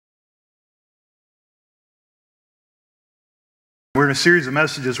We're in a series of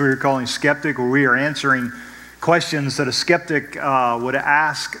messages we are calling Skeptic, where we are answering questions that a skeptic would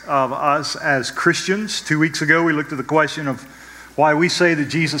ask of us as Christians. 2 weeks ago, we looked at the question of why we say that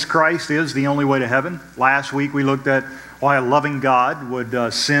Jesus Christ is the only way to heaven. Last week, we looked at why a loving God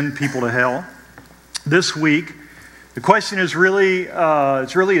would send people to hell. This week, the question is really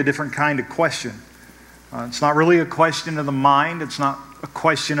a different kind of question. It's not really a question of the mind. It's not a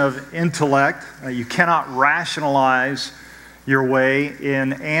question of intellect. You cannot rationalize your way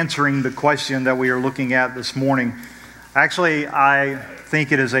in answering the question that we are looking at this morning. Actually, I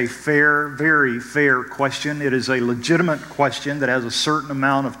think it is a very fair question. It is a legitimate question that has a certain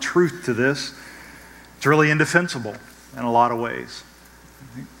amount of truth to this. It's really indefensible in a lot of ways.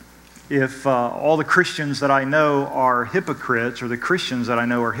 If all the Christians that I know are hypocrites, or the Christians that I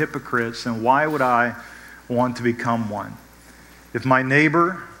know are hypocrites, then why would I want to become one? If my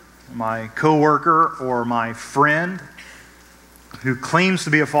neighbor, my coworker, or my friend who claims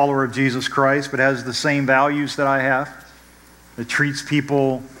to be a follower of Jesus Christ but has the same values that I have, that treats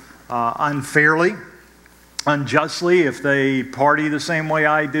people unfairly, unjustly, if they party the same way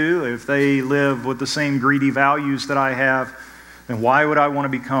I do, if they live with the same greedy values that I have, then why would I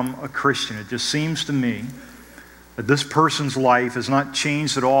want to become a Christian? It just seems to me that this person's life is not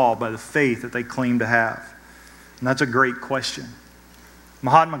changed at all by the faith that they claim to have. And that's a great question.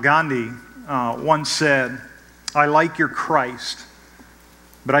 Mahatma Gandhi once said, "I like your Christ,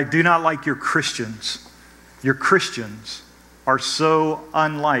 but I do not like your Christians. Your Christians are so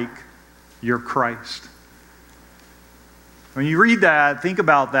unlike your Christ." When you read that, think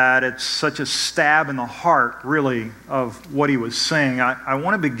about that, it's such a stab in the heart, really, of what he was saying. I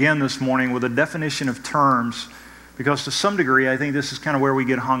want to begin this morning with a definition of terms, because to some degree, I think this is kind of where we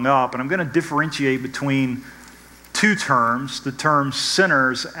get hung up. And I'm going to differentiate between two terms, the term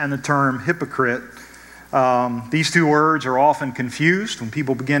sinners and the term hypocrite. These two words are often confused when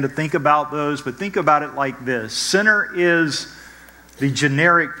people begin to think about those, but think about it like this. Sinner is the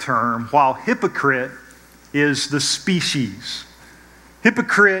generic term, while hypocrite is the species.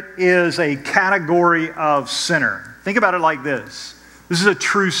 Hypocrite is a category of sinner. Think about it like this. This is a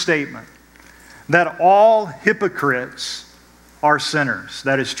true statement, that all hypocrites are sinners.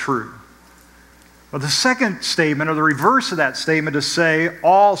 That is true. But the second statement, or the reverse of that statement, to say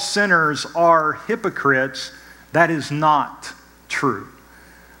all sinners are hypocrites, that is not true.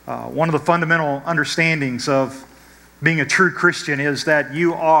 One of the fundamental understandings of being a true Christian is that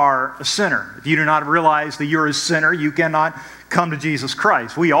you are a sinner. If you do not realize that you're a sinner, you cannot come to Jesus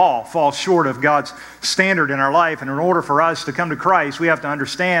Christ. We all fall short of God's standard in our life, and in order for us to come to Christ, we have to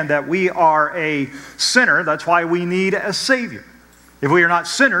understand that we are a sinner. That's why we need a Savior. If we are not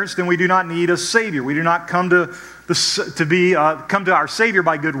sinners, then we do not need a Savior. We do not come to our Savior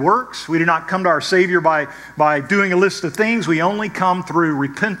by good works. We do not come to our Savior by doing a list of things. We only come through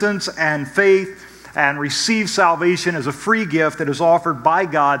repentance and faith and receive salvation as a free gift that is offered by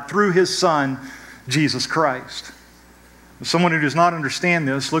God through His Son, Jesus Christ. Someone who does not understand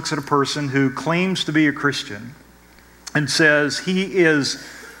this looks at a person who claims to be a Christian and says he is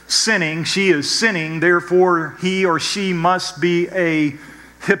sinning, she is sinning, therefore he or she must be a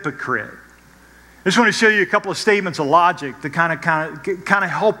hypocrite. I just want to show you a couple of statements of logic to kind of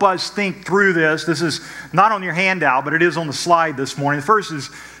help us think through this. This is not on your handout, but it is on the slide this morning. The first is,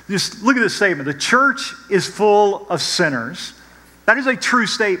 just look at this statement. The church is full of sinners. That is a true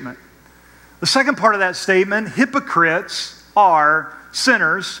statement. The second part of that statement, hypocrites are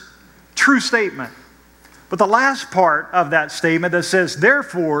sinners, true statement. But the last part of that statement that says,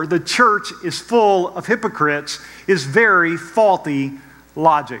 therefore, the church is full of hypocrites, is very faulty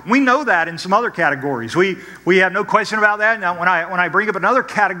logic. We know that in some other categories. We have no question about that. Now, when I bring up another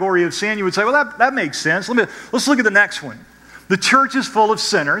category of sin, you would say, well, that makes sense. Let's look at the next one. The church is full of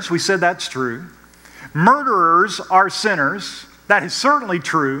sinners. We said that's true. Murderers are sinners. That is certainly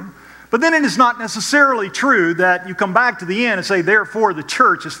true. But then it is not necessarily true that you come back to the end and say, therefore, the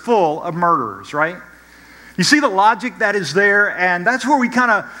church is full of murderers, right? You see the logic that is there, and that's where we kind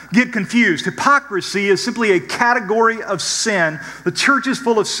of get confused. Hypocrisy is simply a category of sin. The church is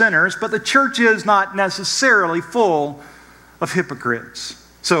full of sinners, but the church is not necessarily full of hypocrites.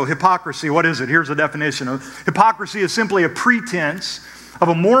 So hypocrisy, what is it? Here's the definition. Hypocrisy is simply a pretense of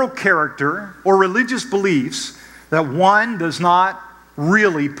a moral character or religious beliefs that one does not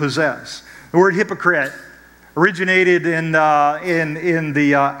really possess. The word hypocrite originated in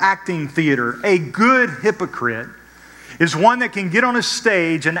the acting theater. A good hypocrite is one that can get on a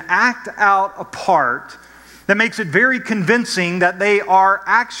stage and act out a part that makes it very convincing that they are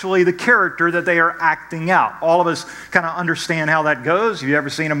actually the character that they are acting out. All of us kind of understand how that goes. Have you ever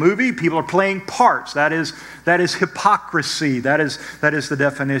seen a movie? People are playing parts. That is hypocrisy. That is the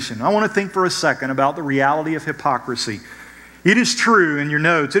definition. I want to think for a second about the reality of hypocrisy. It is true, in your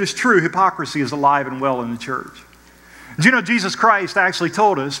notes, it is true hypocrisy is alive and well in the church. Do you know Jesus Christ actually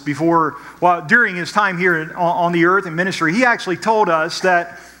told us during his time here on the earth in ministry, he actually told us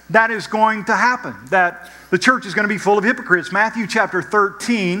that is going to happen, that the church is going to be full of hypocrites. Matthew chapter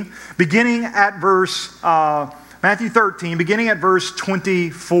 13, beginning at verse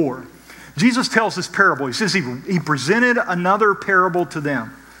 24. Jesus tells this parable. He says he presented another parable to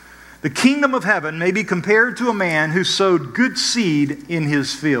them. The kingdom of heaven may be compared to a man who sowed good seed in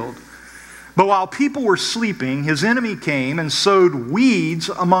his field. But while people were sleeping, his enemy came and sowed weeds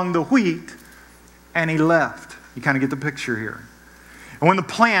among the wheat, and he left. You kind of get the picture here. And when the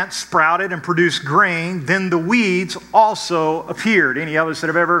plants sprouted and produced grain, then the weeds also appeared. Any of us that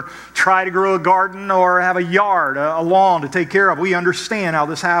have ever tried to grow a garden or have a yard, a lawn to take care of, we understand how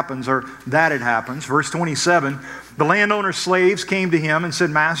this happens, or that it happens. Verse 27, the landowner's slaves came to him and said,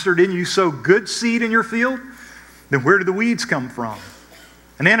 Master, didn't you sow good seed in your field? Then where did the weeds come from?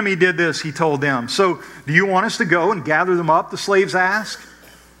 An enemy did this, he told them. So do you want us to go and gather them up? The slaves asked.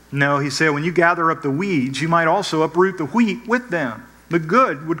 No, he said, when you gather up the weeds, you might also uproot the wheat with them. The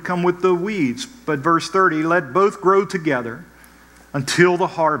good would come with the weeds. But verse 30, let both grow together until the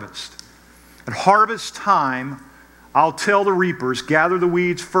harvest. At harvest time, I'll tell the reapers, gather the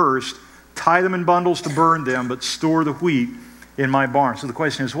weeds first, tie them in bundles to burn them, but store the wheat in my barn. So the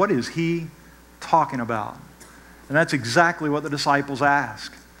question is, what is he talking about? And that's exactly what the disciples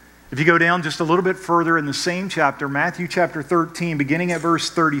ask. If you go down just a little bit further in the same chapter, Matthew chapter 13, beginning at verse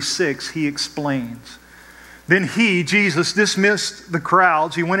 36, he explains. Then he, Jesus, dismissed the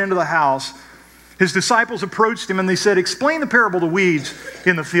crowds. He went into the house. His disciples approached him and they said, explain the parable of the weeds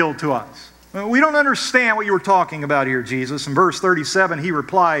in the field to us. We don't understand what you were talking about here, Jesus. In verse 37, he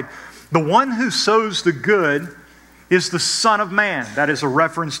replied, the one who sows the good is the Son of Man. That is a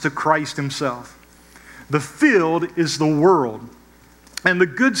reference to Christ himself. The field is the world. And the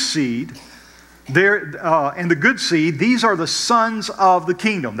good seed, these are the sons of the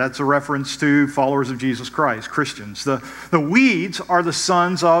kingdom. That's a reference to followers of Jesus Christ, Christians. The weeds are the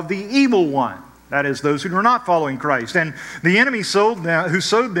sons of the evil one. That is, those who are not following Christ. And the enemy who sowed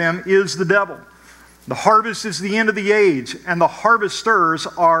them is the devil. The harvest is the end of the age, and the harvesters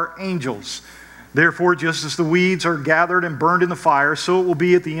are angels. Therefore, just as the weeds are gathered and burned in the fire, so it will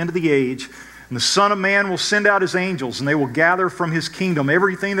be at the end of the age. And the Son of Man will send out his angels, and they will gather from his kingdom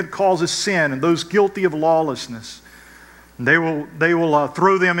everything that causes sin and those guilty of lawlessness. And they will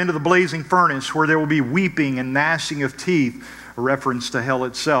throw them into the blazing furnace, where there will be weeping and gnashing of teeth, a reference to hell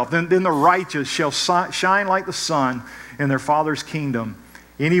itself. Then the righteous shall shine like the sun in their Father's kingdom.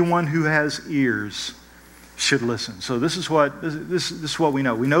 Anyone who has ears should listen. So this is what we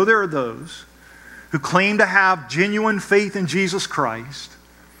know. We know there are those who claim to have genuine faith in Jesus Christ,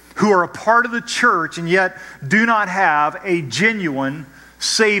 who are a part of the church and yet do not have a genuine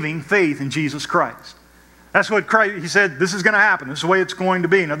saving faith in Jesus Christ. That's what Christ, he said, this is going to happen. This is the way it's going to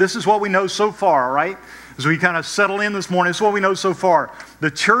be. Now, this is what we know so far, all right? As we kind of settle in this morning, this is what we know so far. The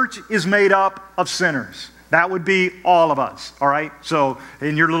church is made up of sinners. That would be all of us, all right? So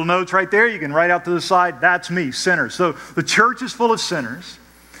in your little notes right there, you can write out to the side, that's me, sinners. So the church is full of sinners.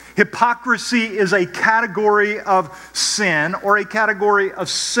 Hypocrisy is a category of sin or a category of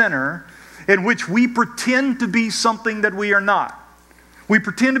sinner in which we pretend to be something that we are not. We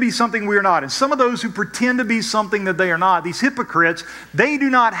pretend to be something we are not. And some of those who pretend to be something that they are not, these hypocrites, they do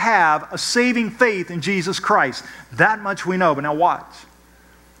not have a saving faith in Jesus Christ. That much we know. But now watch.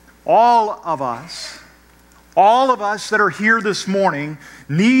 All of us that are here this morning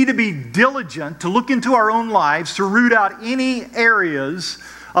need to be diligent to look into our own lives to root out any areas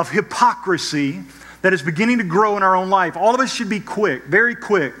of hypocrisy that is beginning to grow in our own life. All of us should be quick, very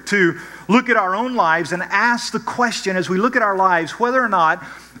quick, to look at our own lives and ask the question as we look at our lives, whether or not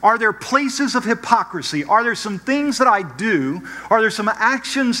are there places of hypocrisy? Are there some things that I do? Are there some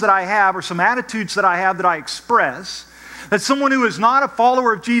actions that I have or some attitudes that I have that I express that someone who is not a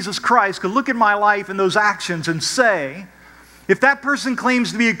follower of Jesus Christ could look at my life and those actions and say, if that person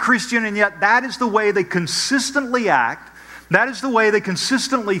claims to be a Christian and yet that is the way they consistently act, that is the way they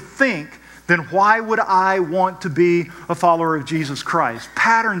consistently think, then why would I want to be a follower of Jesus Christ?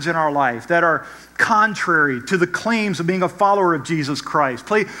 Patterns in our life that are contrary to the claims of being a follower of Jesus Christ.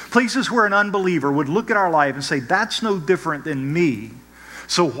 Places where an unbeliever would look at our life and say, that's no different than me.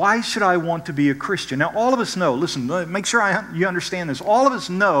 So why should I want to be a Christian? Now, all of us know, listen, make sure you understand this. All of us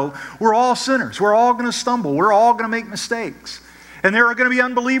know we're all sinners. We're all going to stumble. We're all going to make mistakes. And there are going to be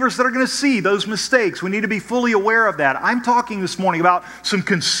unbelievers that are going to see those mistakes. We need to be fully aware of that. I'm talking this morning about some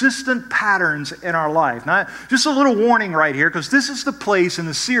consistent patterns in our life. Now, just a little warning right here, because this is the place in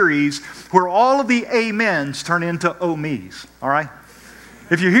the series where all of the amens turn into oh me's, all right?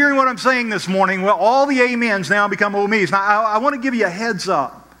 If you're hearing what I'm saying this morning, well, all the amens now become oh me's. Now, I want to give you a heads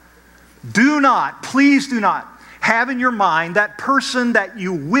up. Please do not have in your mind that person that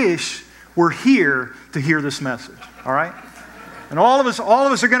you wish were here to hear this message, all right? And all of us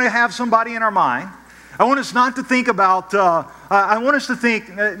are going to have somebody in our mind. I want us not to think about, I want us to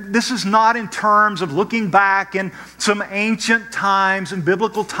think, this is not in terms of looking back in some ancient times and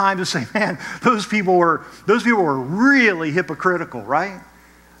biblical times and saying, man, those people were really hypocritical, right?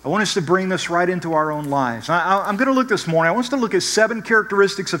 I want us to bring this right into our own lives. I'm going to look this morning. I want us to look at 7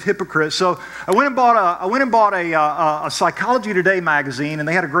 characteristics of hypocrites. So I went and bought a Psychology Today magazine, and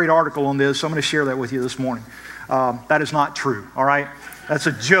they had a great article on this. So I'm going to share that with you this morning. That is not true, all right? That's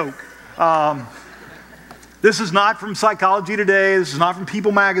a joke. This is not from Psychology Today. This is not from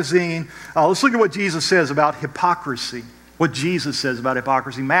People magazine. Let's look at what Jesus says about hypocrisy. What Jesus says about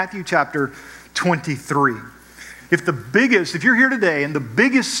hypocrisy. Matthew chapter 23. If you're here today and the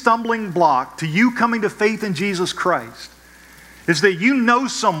biggest stumbling block to you coming to faith in Jesus Christ is that you know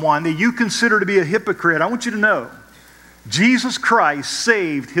someone that you consider to be a hypocrite, I want you to know Jesus Christ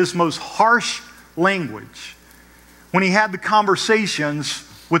saved his most harsh language when he had the conversations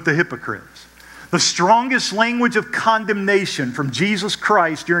with the hypocrites. The strongest language of condemnation from Jesus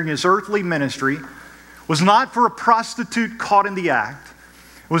Christ during his earthly ministry was not for a prostitute caught in the act.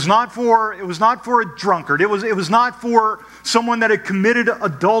 It was not for a drunkard. It was not for someone that had committed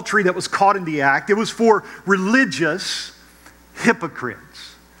adultery that was caught in the act. It was for religious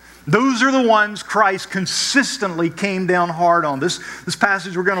hypocrites. Those are the ones Christ consistently came down hard on. This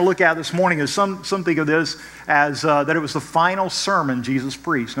passage we're going to look at this morning is some think of this as that it was the final sermon Jesus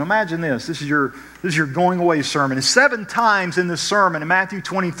preached. Now imagine this. This is your going away sermon. And 7 times in this sermon in Matthew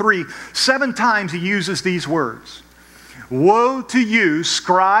 23, 7 times he uses these words. Woe to you,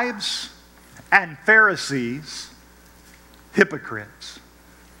 scribes and Pharisees, hypocrites.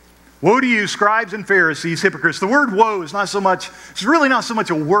 Woe to you, scribes and Pharisees, hypocrites. The word woe is it's really not so much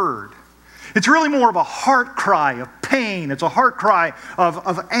a word. It's really more of a heart cry of pain. It's a heart cry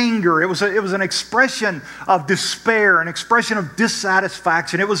of anger. It was an expression of despair, an expression of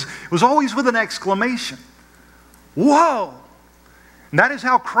dissatisfaction. It was always with an exclamation. Woe! And that is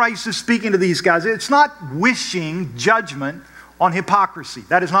how Christ is speaking to these guys. It's not wishing judgment on hypocrisy.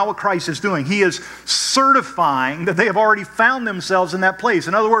 That is not what Christ is doing. He is certifying that they have already found themselves in that place.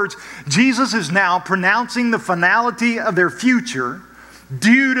 In other words, Jesus is now pronouncing the finality of their future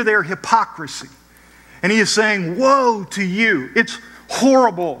due to their hypocrisy. And he is saying, woe to you. It's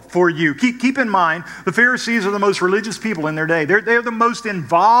horrible for you. Keep in mind, the Pharisees are the most religious people in their day. They're the most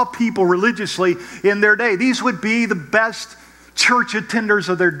involved people religiously in their day. These would be the best church attenders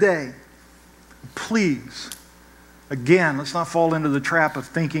of their day. Please, again, let's not fall into the trap of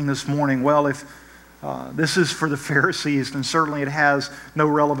thinking this morning, well, if this is for the Pharisees, then certainly it has no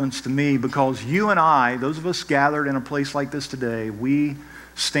relevance to me, because you and I, those of us gathered in a place like this today, we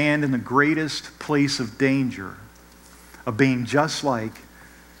stand in the greatest place of danger of being just like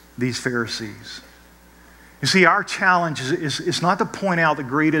these Pharisees. You see, our challenge is not to point out the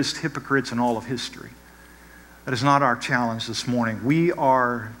greatest hypocrites in all of history. That is not our challenge this morning. We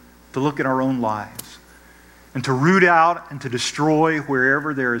are to look at our own lives and to root out and to destroy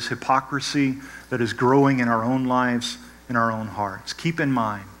wherever there is hypocrisy that is growing in our own lives, in our own hearts. Keep in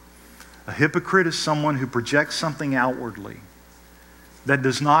mind, a hypocrite is someone who projects something outwardly that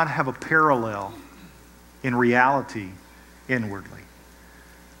does not have a parallel in reality inwardly.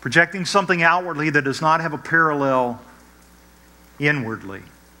 Projecting something outwardly that does not have a parallel inwardly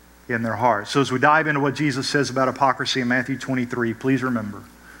in their hearts. So as we dive into what Jesus says about hypocrisy in Matthew 23, please remember,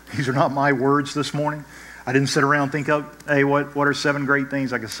 these are not my words this morning. I didn't sit around and think of, hey, what are 7 great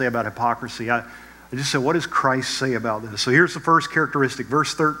things I can say about hypocrisy? I just said, what does Christ say about this? So here's the first characteristic,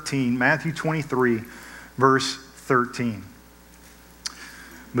 verse 13, Matthew 23, verse 13.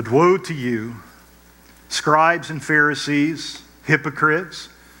 But woe to you, scribes and Pharisees, hypocrites,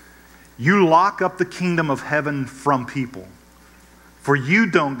 you lock up the kingdom of heaven from people. For you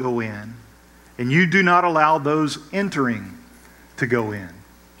don't go in, and you do not allow those entering to go in.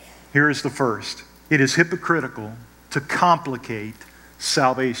 Here is the first. It is hypocritical to complicate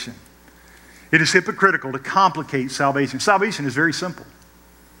salvation. It is hypocritical to complicate salvation. Salvation is very simple.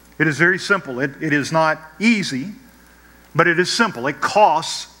 It is very simple. It is not easy, but it is simple. It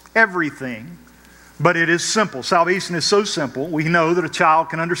costs everything, but it is simple. Salvation is so simple, we know that a child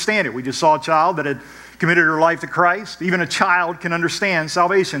can understand it. We just saw a child that had committed her life to Christ. Even a child can understand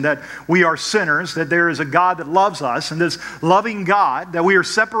salvation, that we are sinners, that there is a God that loves us, and this loving God that we are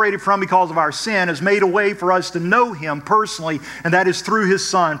separated from because of our sin has made a way for us to know Him personally, and that is through His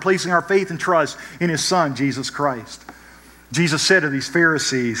Son, placing our faith and trust in His Son, Jesus Christ. Jesus said to these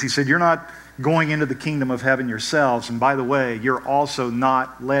Pharisees, He said, you're not going into the kingdom of heaven yourselves, and by the way, you're also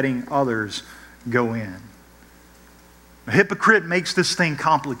not letting others go in. A hypocrite makes this thing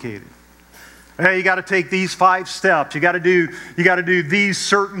complicated. Hey, you got to take these 5 steps. You got to do these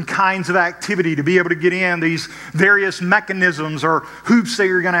certain kinds of activity to be able to get in, these various mechanisms or hoops that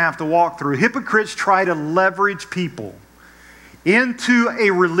you're going to have to walk through. Hypocrites try to leverage people into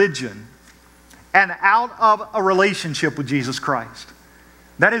a religion and out of a relationship with Jesus Christ.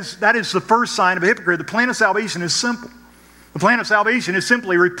 That is the first sign of a hypocrite. The plan of salvation is simple. The plan of salvation is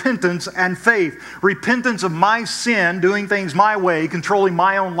simply repentance and faith. Repentance of my sin, doing things my way, controlling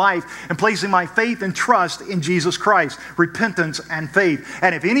my own life, and placing my faith and trust in Jesus Christ. Repentance and faith.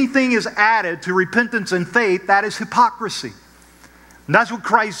 And if anything is added to repentance and faith, that is hypocrisy. And that's what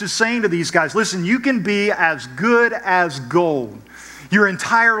Christ is saying to these guys. Listen, you can be as good as gold your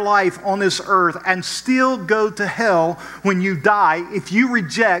entire life on this earth and still go to hell when you die if you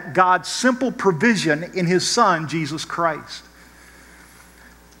reject God's simple provision in His Son, Jesus Christ.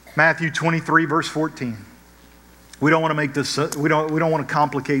 Matthew 23, verse 14. We don't want to make this, we don't want to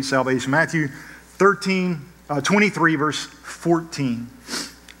complicate salvation. Matthew 23, verse 14.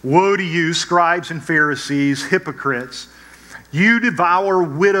 Woe to you, scribes and Pharisees, hypocrites! You devour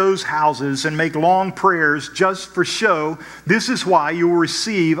widows' houses and make long prayers just for show. This is why you will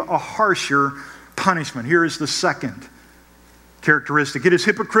receive a harsher punishment. Here is the second characteristic. It is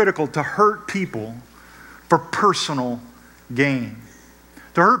hypocritical to hurt people for personal gain.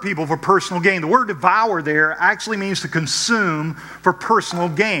 To hurt people for personal gain. The word devour there actually means to consume for personal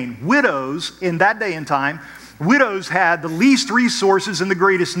gain. Widows, in that day and time, widows had the least resources and the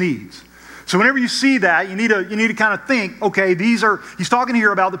greatest needs. So whenever you see that, you need to kind of think, okay, he's talking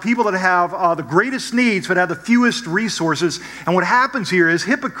here about the people that have the greatest needs but have the fewest resources. And what happens here is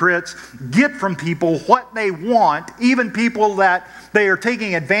hypocrites get from people what they want, even people that they are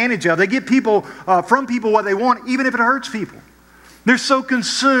taking advantage of. They get from people what they want, even if it hurts people. They're so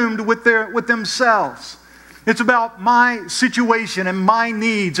consumed with themselves. It's about my situation and my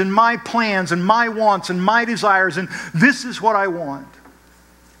needs and my plans and my wants and my desires, and this is what I want.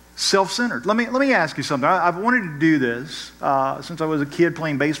 Self-centered. Let me ask you something. I've wanted to do this since I was a kid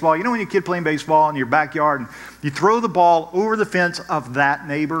playing baseball. You know when you're a kid playing baseball in your backyard and you throw the ball over the fence of that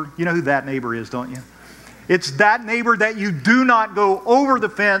neighbor? You know who that neighbor is, don't you? It's that neighbor that you do not go over the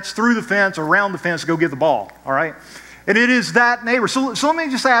fence, through the fence, around the fence to go get the ball, all right? And it is that neighbor. So let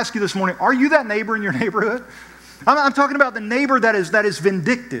me just ask you this morning, are you that neighbor in your neighborhood? I'm talking about the neighbor that is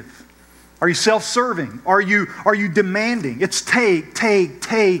vindictive. Are you self-serving? Are you demanding? It's take.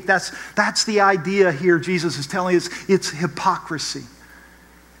 That's the idea here Jesus is telling us. It's hypocrisy.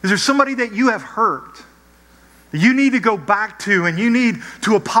 Is there somebody that you have hurt that you need to go back to and you need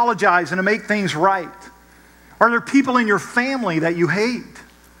to apologize and to make things right? Are there people in your family that you hate?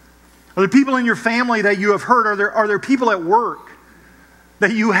 Are there people in your family that you have hurt? Are there people at work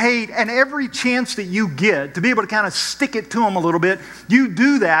that you hate, and every chance that you get to be able to kind of stick it to them a little bit, you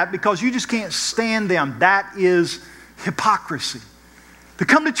do that because you just can't stand them? That is hypocrisy. To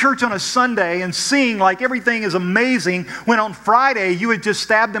come to church on a Sunday and sing like everything is amazing when on Friday you had just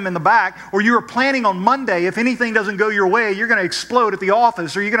stabbed them in the back, or you were planning on Monday, if anything doesn't go your way, you're going to explode at the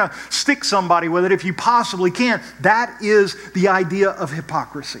office, or you're going to stick somebody with it if you possibly can. That is the idea of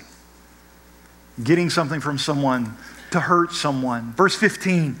hypocrisy. Getting something from someone to hurt someone. Verse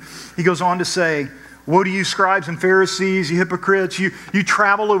 15, he goes on to say, woe to you, scribes and Pharisees, you hypocrites. You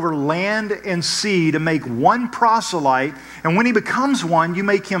travel over land and sea to make one proselyte, and when he becomes one, you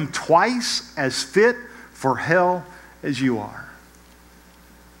make him twice as fit for hell as you are.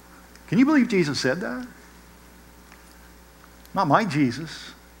 Can you believe Jesus said that? Not my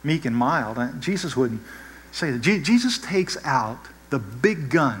Jesus, meek and mild. Jesus wouldn't say that. Jesus takes out the big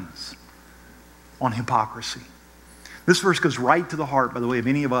guns on hypocrisy. This verse goes right to the heart, by the way, of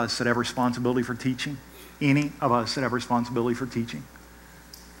any of us that have responsibility for teaching. Any of us that have responsibility for teaching.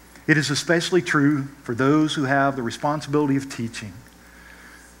 It is especially true for those who have the responsibility of teaching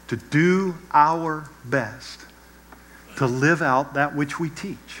to do our best to live out that which we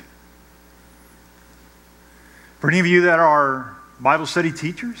teach. For any of you that are Bible study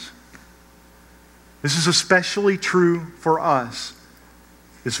teachers, this is especially true for us.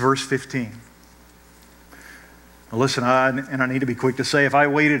 It's verse 15. Listen, and I need to be quick to say, if I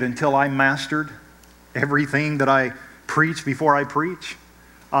waited until I mastered everything that I preach before I preach,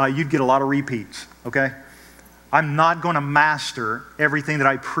 you'd get a lot of repeats, okay? I'm not going to master everything that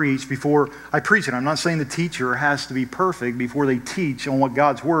I preach before I preach it. I'm not saying the teacher has to be perfect before they teach on what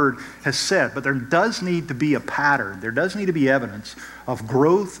God's Word has said, but there does need to be a pattern. There does need to be evidence of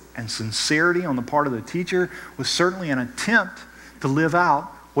growth and sincerity on the part of the teacher, with certainly an attempt to live out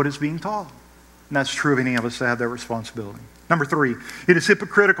what is being taught. And that's true of any of us that have that responsibility. Number 3, it is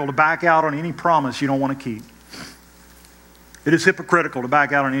hypocritical to back out on any promise you don't want to keep. It is hypocritical to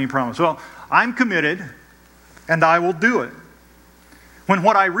back out on any promise. Well, I'm committed and I will do it. When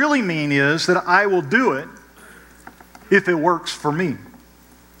what I really mean is that I will do it if it works for me.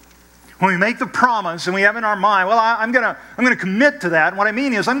 When we make the promise and we have in our mind, well, I'm going to commit to that. And what I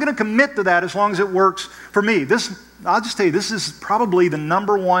mean is I'm going to commit to that as long as it works for me. I'll just tell you, this is probably the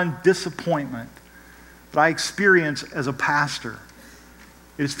number one disappointment that I experience as a pastor.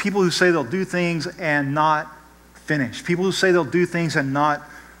 It is people who say they'll do things and not finish. People who say they'll do things and not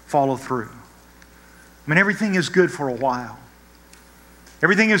follow through. I mean, everything is good for a while.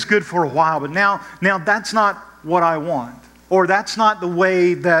 Everything is good for a while, but now that's not what I want. Or that's not the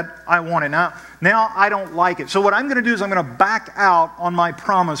way that I want it. Now I don't like it. So what I'm going to do is I'm going to back out on my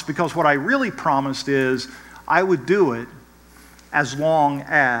promise, because what I really promised is I would do it as long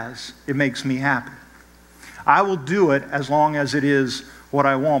as it makes me happy. I will do it as long as it is what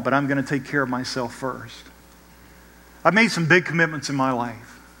I want, but I'm going to take care of myself first. I've made some big commitments in my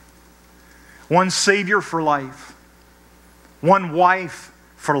life. One Savior for life. One wife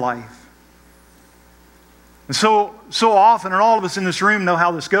for life. And so often, and all of us in this room know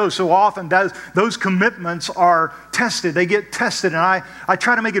how this goes, so often those commitments are tested. They get tested, and I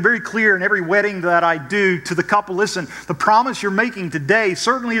try to make it very clear in every wedding that I do to the couple, listen, the promise you're making today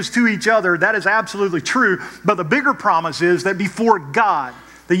certainly is to each other. That is absolutely true. But the bigger promise is that before God,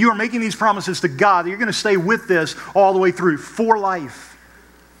 that you are making these promises to God, that you're going to stay with this all the way through for life.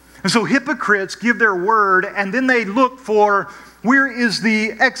 And so hypocrites give their word, and then they look for, where is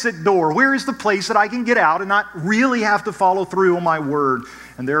the exit door? Where is the place that I can get out and not really have to follow through on my word?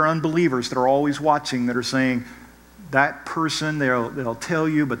 And there are unbelievers that are always watching, that are saying, that person, they'll tell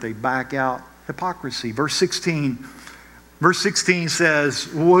you, but they back out. Hypocrisy. Verse 16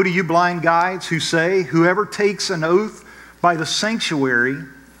 says, woe to you blind guides who say, whoever takes an oath by the sanctuary,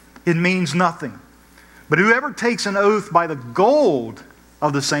 it means nothing. But whoever takes an oath by the gold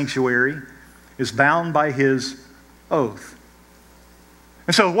of the sanctuary is bound by his oath.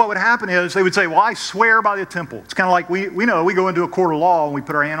 And so what would happen is they would say, well, I swear by the temple. It's kind of like we know we go into a court of law and we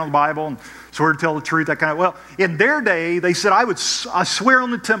put our hand on the Bible and swear to tell the truth, that kind of. Well, in their day, they said, I swear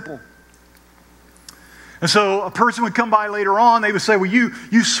on the temple. And so a person would come by later on, they would say, well,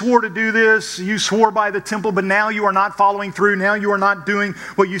 you swore to do this, you swore by the temple, but now you are not following through, now you are not doing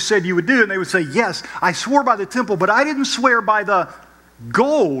what you said you would do. And they would say, yes, I swore by the temple, but I didn't swear by the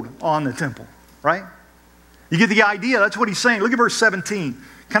gold on the temple, right? You get the idea. That's what he's saying. Look at verse 17.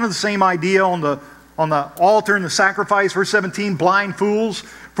 Kind of the same idea on the altar and the sacrifice. Verse 17, blind fools,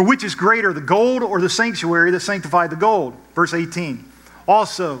 for which is greater, the gold or the sanctuary that sanctified the gold? Verse 18,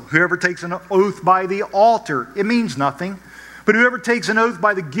 also, whoever takes an oath by the altar, it means nothing. But whoever takes an oath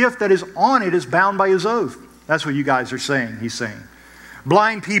by the gift that is on it is bound by his oath. That's what you guys are saying, he's saying.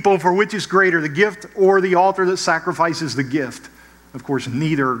 Blind people, for which is greater, the gift or the altar that sacrifices the gift? Of course,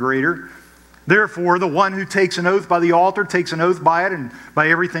 neither are greater. Therefore, the one who takes an oath by the altar takes an oath by it and by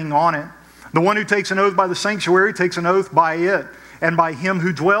everything on it. The one who takes an oath by the sanctuary takes an oath by it and by him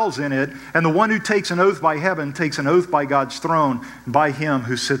who dwells in it. And the one who takes an oath by heaven takes an oath by God's throne and by him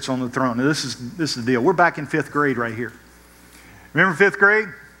who sits on the throne. Now, this is the deal. We're back in 5th grade right here. Remember 5th grade?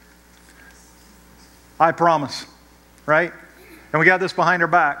 I promise, right? And we got this behind our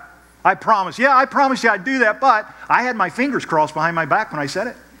back. I promise. Yeah, I promised you I'd do that, but I had my fingers crossed behind my back when I said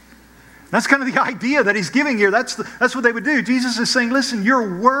it. That's kind of the idea that he's giving here. That's what they would do. Jesus is saying, listen,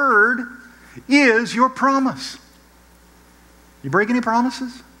 your word is your promise. You break any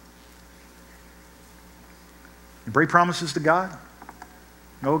promises? You break promises to God?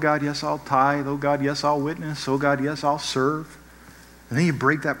 Oh God, yes, I'll tithe. Oh God, yes, I'll witness. Oh God, yes, I'll serve. And then you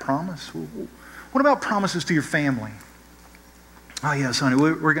break that promise. What about promises to your family? Oh yes, honey,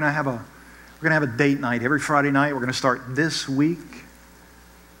 we're going to have a date night every Friday night. We're going to start this week.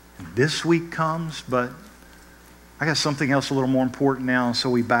 This week comes, but I got something else a little more important now, so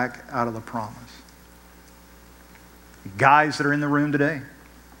we back out of the promise. Guys that are in the room today,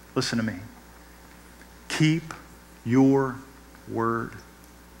 listen to me. Keep your word.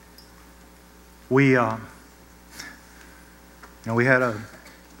 We had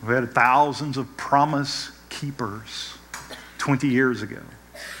thousands of promise keepers 20 years ago.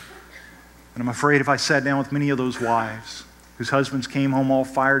 And I'm afraid if I sat down with many of those wives whose husbands came home all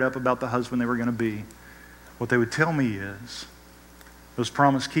fired up about the husband they were going to be, what they would tell me is those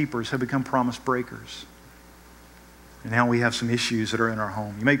promise keepers have become promise breakers. And now we have some issues that are in our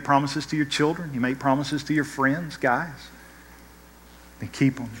home. You make promises to your children. You make promises to your friends, guys. And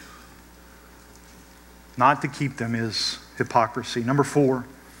keep them. Not to keep them is hypocrisy. Number 4,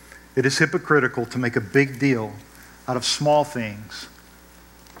 it is hypocritical to make a big deal out of small things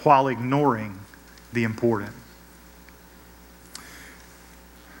while ignoring the important.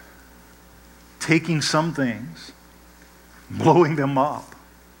 Taking some things, blowing them up.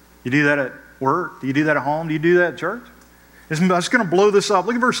 You do that at work? Do you do that at home? Do you do that at church? I'm just going to blow this up.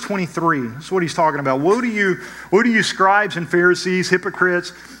 Look at verse 23. This is what he's talking about. Woe to you scribes and Pharisees,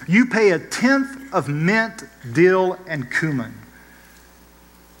 hypocrites. You pay 1/10 of mint, dill, and cumin.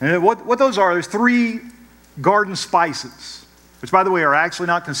 And what those are, there's 3 garden spices, which, by the way, are actually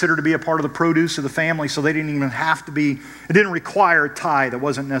not considered to be a part of the produce of the family, so they didn't even have to be, it didn't require a tithe. That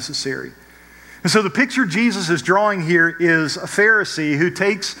wasn't necessary. And so the picture Jesus is drawing here is a Pharisee who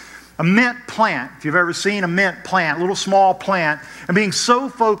takes a mint plant, if you've ever seen a mint plant, a little small plant, and being so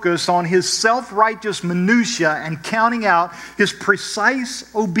focused on his self-righteous minutia and counting out his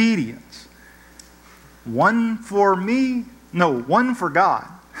precise obedience. 1 for me, no, 1 for God,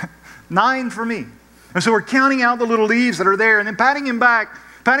 9 for me. And so we're counting out the little leaves that are there and then patting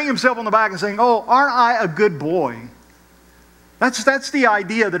himself on the back and saying, oh, aren't I a good boy? That's the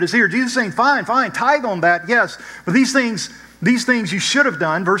idea that is here. Jesus is saying, fine, tithe on that, yes, but these things you should have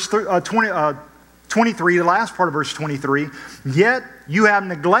done, verse 23, the last part of verse 23, yet you have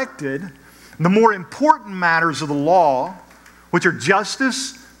neglected the more important matters of the law, which are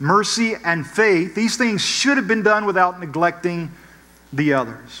justice, mercy, and faith. These things should have been done without neglecting the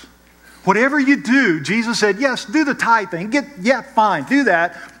others. Whatever you do, Jesus said, yes, do the tithe thing. Fine, do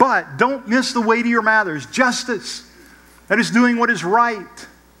that, but don't miss the weightier matters. Justice, that is doing what is right.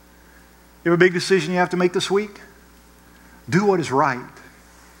 You have a big decision you have to make this week? Do what is right.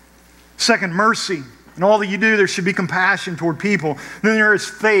 Second, mercy. In all that you do, there should be compassion toward people. Then there is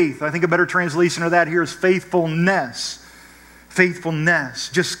faith. I think a better translation of that here is faithfulness. Faithfulness.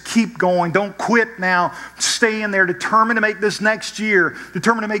 Just keep going. Don't quit now. Stay in there. Determined to make this next year.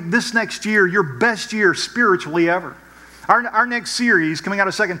 Determined to make this next year your best year spiritually ever. Our next series, coming out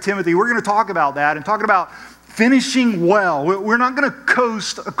of 2 Timothy, we're going to talk about that and talking about finishing well. We're not going to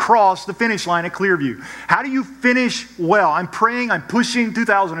coast across the finish line at Clearview. How do you finish well? I'm praying, I'm pushing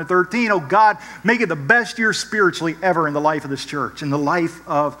 2013. Oh God, make it the best year spiritually ever in the life of this church, in the life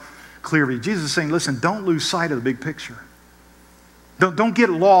of Clearview. Jesus is saying, listen, don't lose sight of the big picture. Don't get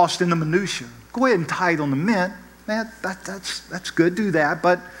lost in the minutia. Go ahead and tithe on the mint. Man, that's good, do that,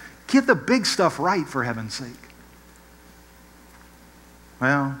 but get the big stuff right for heaven's sake.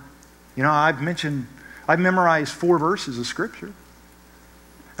 Well, you know, I've memorized 4 verses of Scripture.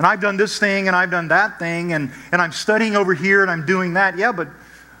 And I've done this thing and I've done that thing and I'm studying over here and I'm doing that. Yeah, but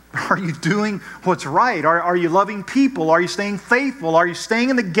are you doing what's right? Are you loving people? Are you staying faithful? Are you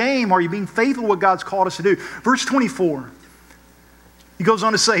staying in the game? Are you being faithful to what God's called us to do? Verse 24, he goes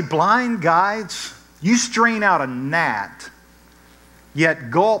on to say, blind guides, you strain out a gnat, yet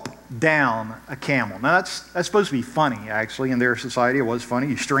gulp down a camel. Now that's supposed to be funny, actually. In their society, it was funny.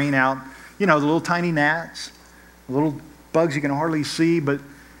 You strain out, the little tiny gnats, the little bugs you can hardly see, but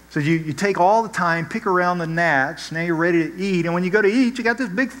so you take all the time, pick around the gnats, now you're ready to eat, and when you go to eat, you got this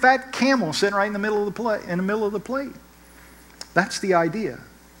big fat camel sitting right in the middle of the plate. That's the idea.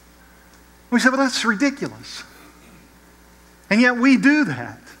 We said, well, that's ridiculous. And yet we do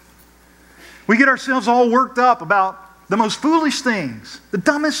that. We get ourselves all worked up about the most foolish things, the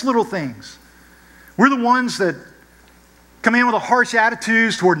dumbest little things. We're the ones that come in with a harsh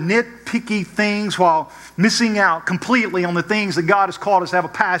attitudes toward nitpicky things while missing out completely on the things that God has called us to have a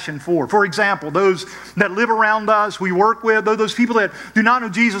passion for. For example, those that live around us, we work with, those people that do not know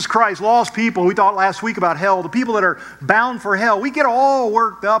Jesus Christ, lost people. We talked last week about hell, the people that are bound for hell. We get all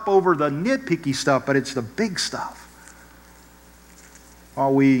worked up over the nitpicky stuff, but it's the big stuff.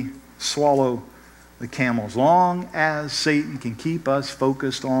 While we swallow the camel, as long as Satan can keep us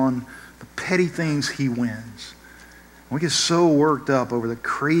focused on the petty things he wins. We get so worked up over the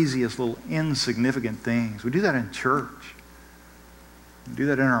craziest little insignificant things. We do that in church. We do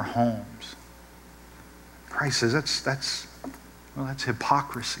that in our homes. Christ says that's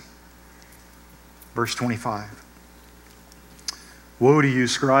hypocrisy. Verse 25. Woe to you,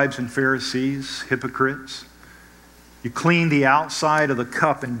 scribes and Pharisees, hypocrites! You clean the outside of the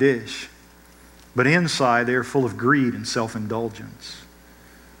cup and dish, but inside they are full of greed and self-indulgence.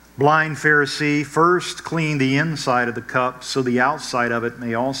 Blind Pharisee, first clean the inside of the cup so the outside of it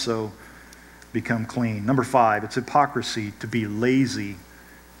may also become clean. Number 5, it's hypocrisy to be lazy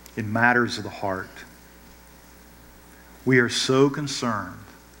in matters of the heart. We are so concerned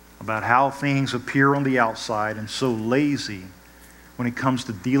about how things appear on the outside and so lazy when it comes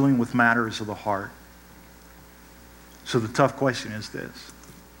to dealing with matters of the heart. So the tough question is this: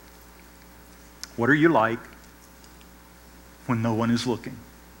 what are you like when no one is looking?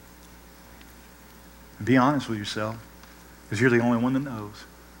 Be honest with yourself, because you're the only one that knows.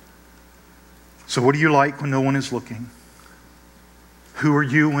 So what are you like when no one is looking? Who are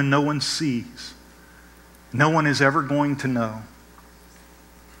you when no one sees? No one is ever going to know,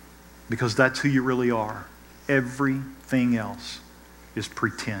 because that's who you really are. Everything else is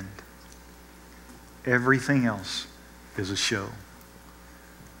pretend. Everything else is a show.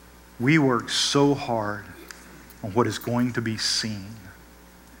 We work so hard on what is going to be seen.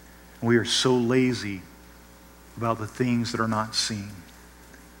 We are so lazy about the things that are not seen.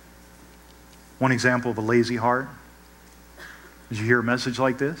 One example of a lazy heart is you hear a message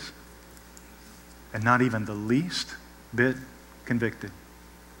like this and not even the least bit convicted.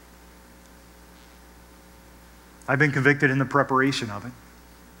 I've been convicted in the preparation of it.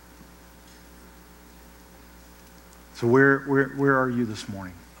 So where are you this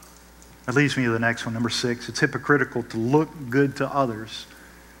morning? That leads me to the next one, number 6. It's hypocritical to look good to others,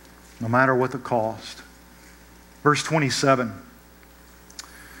 no matter what the cost. Verse 27.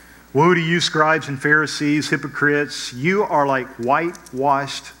 Woe to you, scribes and Pharisees, hypocrites! You are like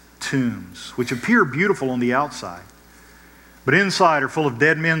whitewashed tombs, which appear beautiful on the outside, but inside are full of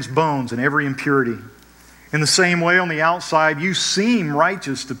dead men's bones and every impurity. In the same way, on the outside, you seem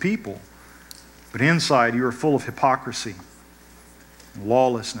righteous to people, but inside you are full of hypocrisy and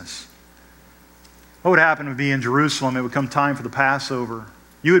lawlessness. What would happen would be in Jerusalem, it would come time for the Passover.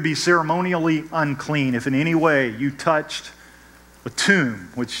 You would be ceremonially unclean if in any way you touched a tomb,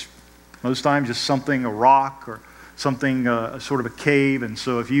 which most times is something, a rock or something, sort of a cave. And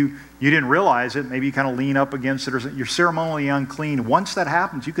so if you didn't realize it, maybe you kind of lean up against it, or you're ceremonially unclean. Once that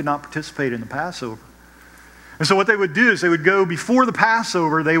happens, you could not participate in the Passover. And so what they would do is they would go before the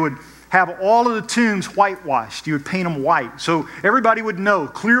Passover, they would have all of the tombs whitewashed. You would paint them white. So everybody would know,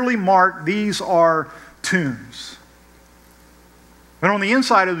 clearly marked, these are tombs. But on the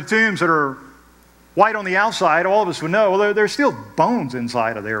inside of the tombs that are white on the outside, all of us would know, well, there's still bones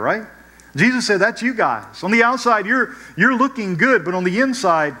inside of there, right? Jesus said, that's you guys. On the outside, you're looking good, but on the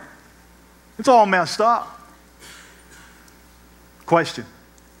inside, it's all messed up. Question.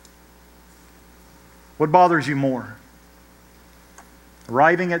 What bothers you more?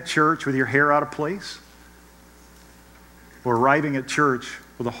 Arriving at church with your hair out of place? Or arriving at church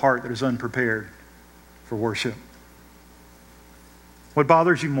with a heart that is unprepared for worship? What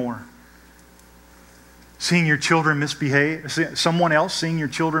bothers you more? Seeing your children misbehave? Someone else seeing your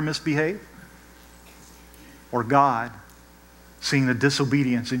children misbehave? Or God seeing the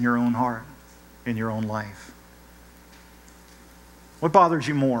disobedience in your own heart, in your own life? What bothers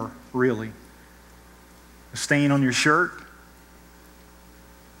you more, really? The stain on your shirt?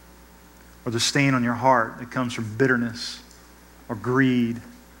 Or the stain on your heart that comes from bitterness or greed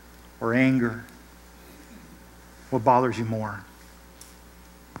or anger? What bothers you more?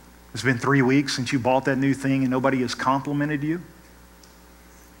 It's been 3 weeks since you bought that new thing and nobody has complimented you?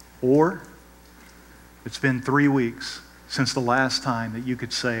 Or it's been 3 weeks since the last time that you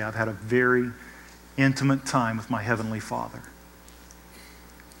could say, I've had a very intimate time with my Heavenly Father?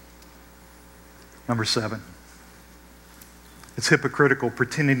 Number 7. It's hypocritical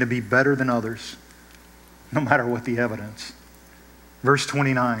pretending to be better than others, no matter what the evidence. Verse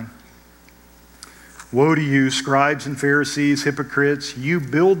 29. Woe to you, scribes and Pharisees, hypocrites! You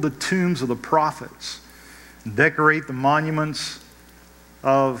build the tombs of the prophets and decorate the monuments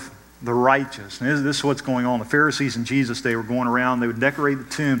of the righteous. And this is what's going on. The Pharisees in Jesus' day were going around. They would decorate the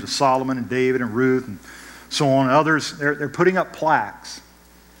tombs of Solomon and David and Ruth and so on. Others, they're putting up plaques.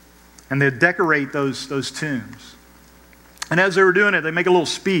 And they'd decorate those tombs. And as they were doing it, they make a little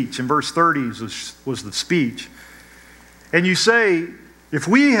speech. In verse 30 was the speech. And you say, if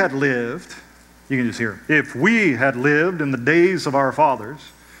we had lived... You can just hear, if we had lived in the days of our fathers,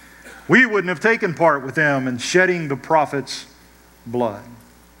 we wouldn't have taken part with them in shedding the prophets' blood.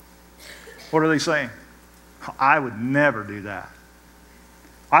 What are they saying? I would never do that.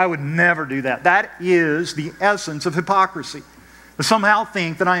 I would never do that. That is the essence of hypocrisy. To somehow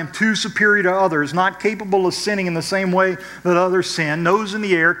think that I am too superior to others, not capable of sinning in the same way that others sin, nose in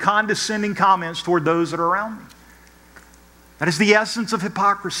the air, condescending comments toward those that are around me. That is the essence of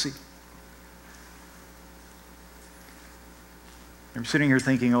hypocrisy. I'm sitting here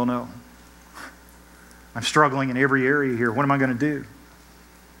thinking, oh no, I'm struggling in every area here. What am I going to do?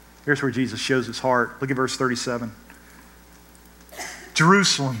 Here's where Jesus shows his heart. Look at verse 37.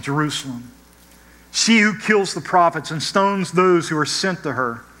 Jerusalem, Jerusalem, she who kills the prophets and stones those who are sent to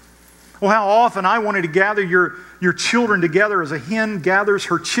her. Oh, how often I wanted to gather your children together as a hen gathers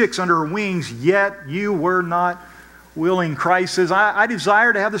her chicks under her wings, yet you were not willing. Christ says, I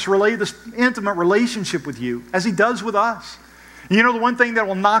desire to have this intimate relationship with you, as he does with us. You know, the one thing that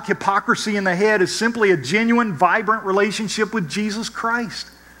will knock hypocrisy in the head is simply a genuine, vibrant relationship with Jesus Christ.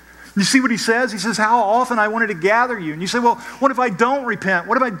 You see what he says? He says, how often I wanted to gather you. And you say, well, what if I don't repent?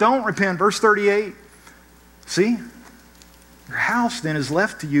 What if I don't repent? Verse 38. See? Your house then is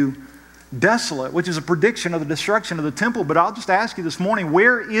left to you desolate, which is a prediction of the destruction of the temple. But I'll just ask you this morning,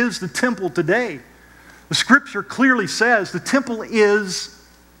 where is the temple today? The scripture clearly says the temple is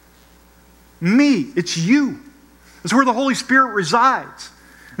me. It's you. It's where the Holy Spirit resides.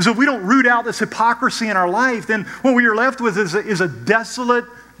 And so if we don't root out this hypocrisy in our life, then what we are left with is a desolate,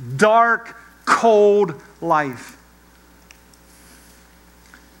 dark, cold life.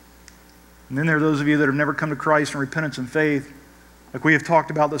 And then there are those of you that have never come to Christ in repentance and faith, like we have talked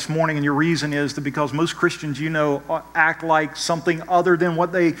about this morning, and your reason is that because most Christians you know act like something other than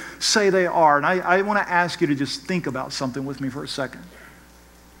what they say they are. And I want to ask you to just think about something with me for a second.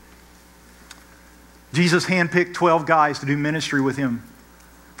 Jesus handpicked 12 guys to do ministry with him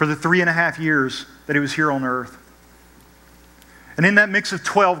for the 3.5 years that he was here on earth. And in that mix of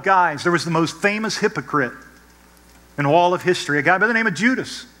 12 guys, there was the most famous hypocrite in all of history, a guy by the name of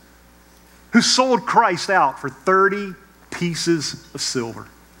Judas, who sold Christ out for 30 pieces of silver.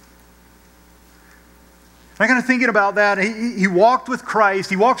 I got to thinking about that. He walked with Christ.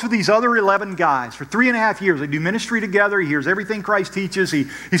 He walks with these other 11 guys for 3.5 years. They do ministry together. He hears everything Christ teaches. He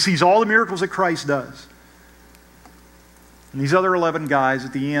sees all the miracles that Christ does. And these other 11 guys,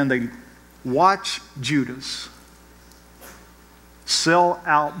 at the end, they watch Judas sell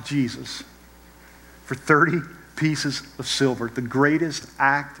out Jesus for 30 pieces of silver, the greatest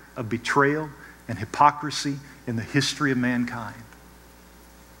act of betrayal and hypocrisy in the history of mankind.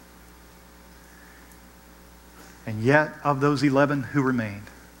 And yet, of those 11 who remained,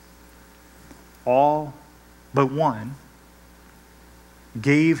 all but one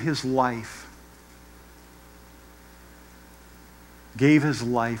gave his life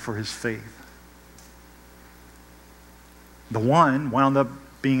for his faith. The one wound up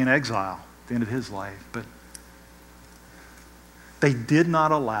being in exile at the end of his life, but they did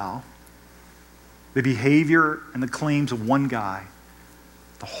not allow the behavior and the claims of one guy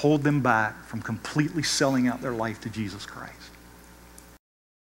to hold them back from completely selling out their life to Jesus Christ.